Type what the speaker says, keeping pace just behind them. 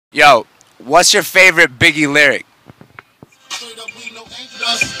Yo, what's your favorite Biggie lyric?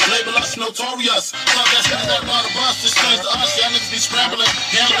 Label us notorious.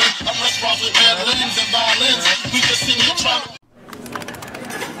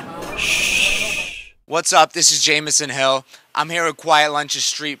 What's up? This is Jamieson Hill. I'm here at Quiet Lunch's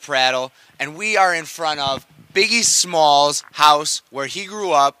Street Prattle, and we are in front of Biggie Smalls' house where he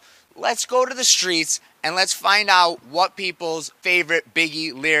grew up. Let's go to the streets and let's find out what people's favorite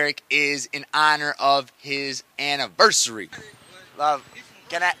Biggie lyric is in honor of his anniversary. Love,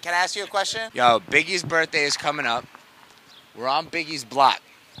 can I ask you a question? Yo, Biggie's birthday is coming up. We're on Biggie's block.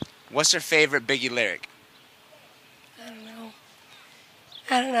 What's your favorite Biggie lyric? I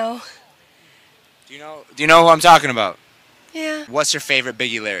don't know. Do you know who I'm talking about? Yeah. What's your favorite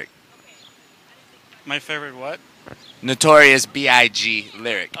Biggie lyric? My favorite what? Notorious B.I.G.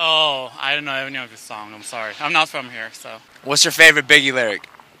 lyric. Oh, I don't know any of his song. I'm sorry. I'm not from here, so. What's your favorite Biggie lyric?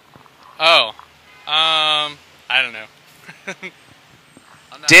 Oh, I don't know.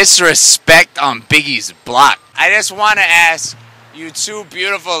 Disrespect on Biggie's block. I just want to ask you two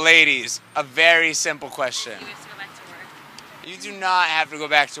beautiful ladies a very simple question. You do not have to go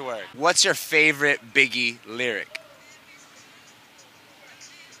back to work. What's your favorite Biggie lyric?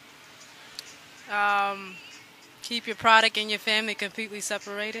 Keep your product and your family completely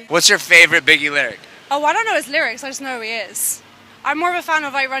separated. What's your favorite Biggie lyric? Oh, I don't know his lyrics. I just know who he is. I'm more of a fan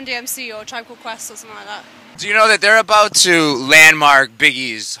of like Run DMC or Tribe Called Quest or something like that. Do you know that they're about to landmark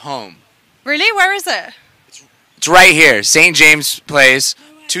Biggie's home? Really? Where is it? It's right here, St. James Place,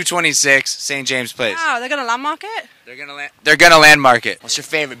 226 St. James Place. Wow, they're gonna landmark it? They're gonna landmark it. What's your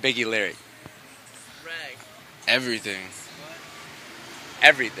favorite Biggie lyric? Everything.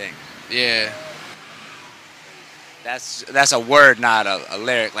 Everything. Yeah. That's a word, not a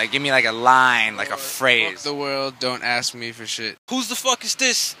lyric. Like, give me like a line, like a phrase. Fuck the world, don't ask me for shit. Who's the fuck is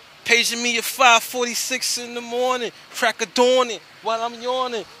this? Paging me at 5:46 in the morning, crack of dawning while I'm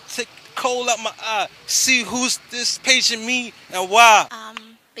yawning. Take the coal out my eye. See who's this paging me and why?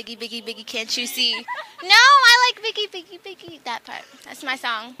 Biggie, Biggie, Biggie, can't you see? No, I like Biggie, Biggie, Biggie. That part. That's my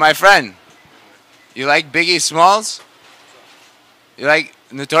song. My friend, you like Biggie Smalls? You like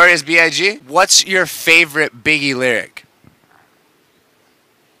Notorious B.I.G? What's your favorite Biggie lyric?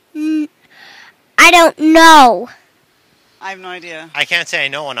 I don't know. I have no idea. I can't say I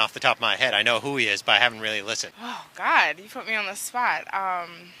know one off the top of my head. I know who he is, but I haven't really listened. Oh, God, you put me on the spot.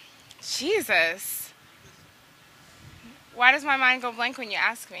 Jesus. Why does my mind go blank when you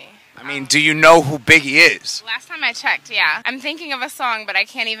ask me? I mean, do you know who Biggie is? Last time I checked, yeah. I'm thinking of a song, but I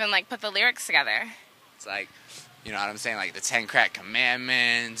can't even, like, put the lyrics together. It's like, you know what I'm saying? Like the 10 Crack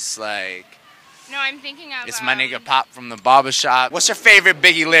Commandments, like... No, I'm thinking of... It's my nigga Pop from the barber shop. What's your favorite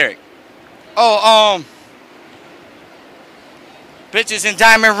Biggie lyric? Oh, bitches and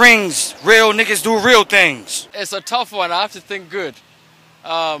diamond rings. Real niggas do real things. It's a tough one. I have to think good.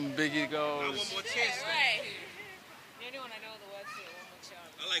 Biggie goes.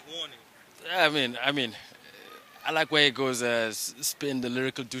 I like warning. I mean, I like where it goes. Spin the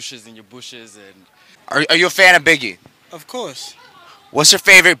lyrical douches in your bushes and. Are you a fan of Biggie? Of course. What's your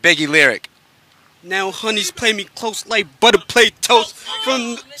favorite Biggie lyric? Now honeys play me close like butter play toast.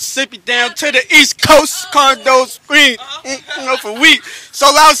 From Mississippi down to the East Coast, condos green, for weeks. So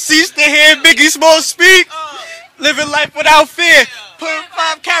I'll cease to hear Biggie Smalls speak. Living life without fear. Putting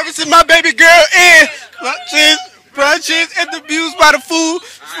 5 carats in my baby girl ear. Lunches, brunches, and the views by the food.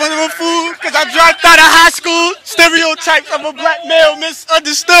 Fun of a fool, cause I dropped out of high school. Stereotypes of a black male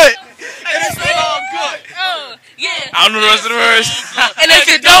misunderstood. And it's all good. Oh, yeah. I don't know the rest of the words. And if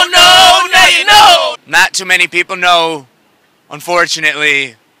you don't know, now you know. Not too many people know,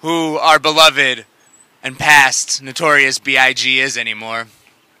 unfortunately, who our beloved and past Notorious B.I.G. is anymore.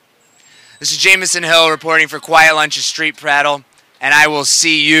 This is Jamieson Hill reporting for Quiet Lunch's Street Prattle, and I will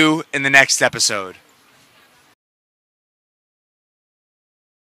see you in the next episode.